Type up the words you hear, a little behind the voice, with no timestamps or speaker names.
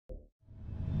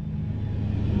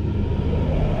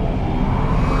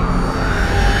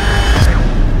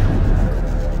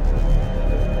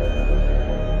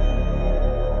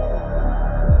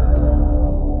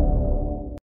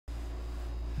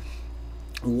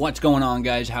What's going on,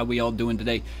 guys? How we all doing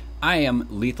today? I am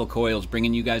Lethal Coils,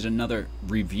 bringing you guys another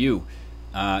review.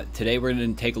 Today we're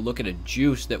going to take a look at a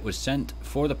juice that was sent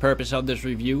for the purpose of this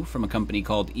review from a company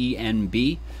called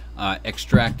ENB,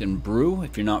 Extract and Brew,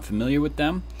 if you're not familiar with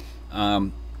them.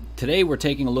 Today we're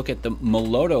taking a look at the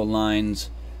Moloto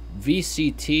line's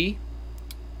VCT.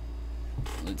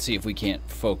 Let's see if we can't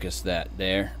focus that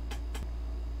there.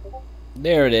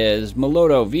 There it is,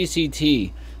 Moloto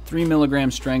VCT, 3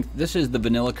 milligram strength. This is the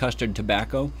Vanilla Custard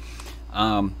Tobacco.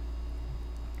 Off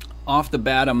the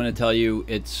bat, I'm going to tell you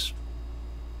it's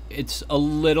a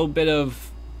little bit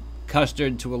of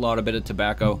custard to a lot of bit of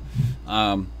tobacco.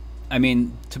 I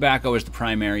mean, tobacco is the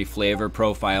primary flavor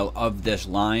profile of this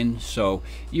line, so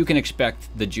you can expect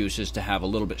the juices to have a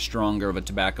little bit stronger of a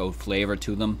tobacco flavor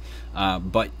to them,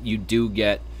 but you do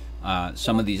get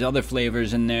some of these other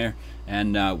flavors in there,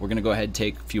 and we're going to go ahead and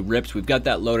take a few rips. We've got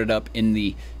that loaded up in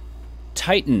the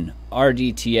Titan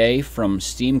RDTA from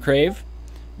Steam Crave.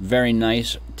 Very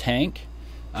nice tank,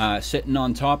 sitting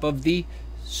on top of the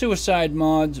Suicide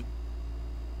Mods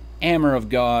Hammer of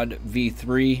God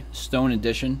V3 Stone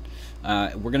Edition.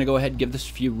 We're going to go ahead and give this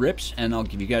a few rips, and I'll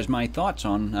give you guys my thoughts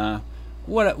on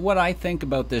what I think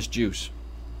about this juice.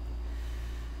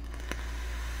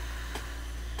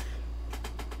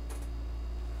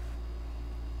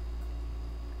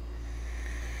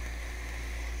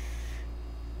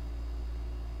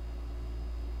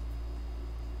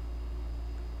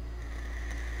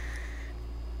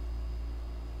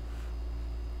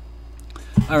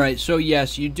 Alright, so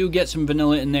yes, you do get some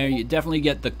vanilla in there. You definitely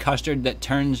get the custard that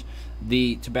turns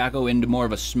the tobacco into more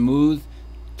of a smooth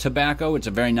tobacco. It's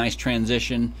a very nice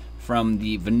transition from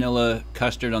the vanilla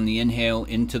custard on the inhale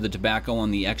into the tobacco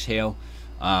on the exhale.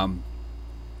 And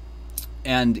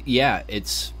yeah,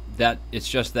 it's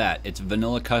just that. It's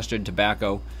vanilla custard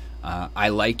tobacco. I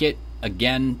like it.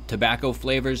 Again, tobacco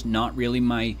flavors, not really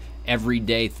my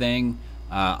everyday thing.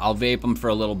 I'll vape them for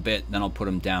a little bit, then I'll put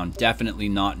them down. Definitely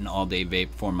not an all-day vape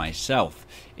for myself.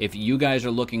 If you guys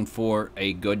are looking for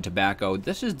a good tobacco,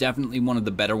 this is definitely one of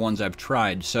the better ones I've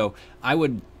tried. So I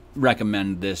would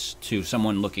recommend this to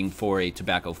someone looking for a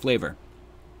tobacco flavor.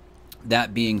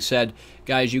 That being said,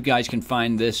 guys, you guys can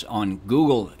find this on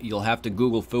Google. You'll have to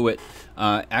Google foo it.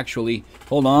 Actually,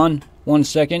 hold on one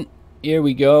second. Here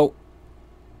we go.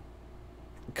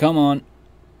 Come on.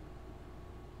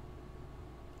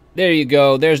 There you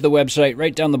go. There's the website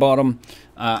right down the bottom.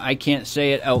 I can't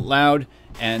say it out loud,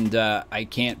 and I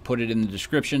can't put it in the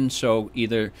description. So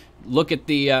either look at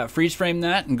the freeze frame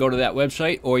that and go to that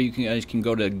website, or you guys can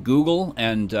go to Google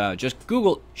and just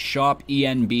Google Shop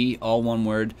ENB, all one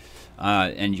word,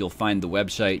 and you'll find the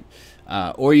website.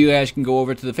 Or you guys can go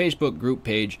over to the Facebook group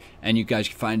page, and you guys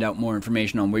can find out more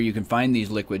information on where you can find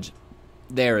these liquids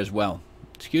there as well.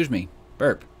 Excuse me,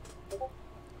 burp.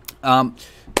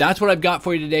 That's what I've got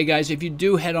for you today, guys. If you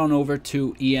do head on over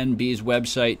to ENB's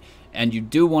website and you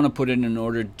do want to put in an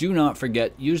order, do not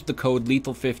forget, use the code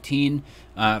LETHAL15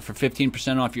 for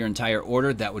 15% off your entire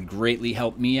order. That would greatly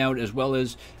help me out, as well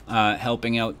as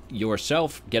helping out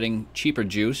yourself getting cheaper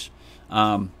juice.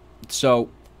 So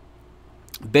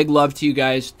big love to you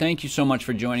guys. Thank you so much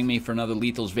for joining me for another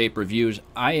Lethal's Vape Reviews.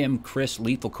 I am Chris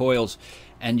Lethal Coils,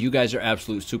 and you guys are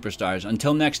absolute superstars.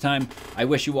 Until next time, I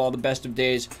wish you all the best of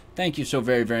days. Thank you so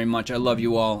very, very much. I love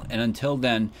you all. And until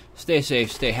then, stay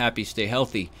safe, stay happy, stay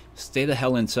healthy. Stay the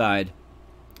hell inside.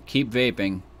 Keep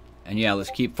vaping. And yeah, let's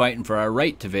keep fighting for our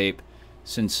right to vape,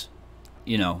 since,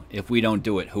 you know, if we don't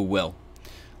do it, who will?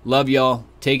 Love y'all.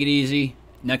 Take it easy.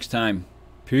 Next time.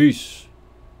 Peace.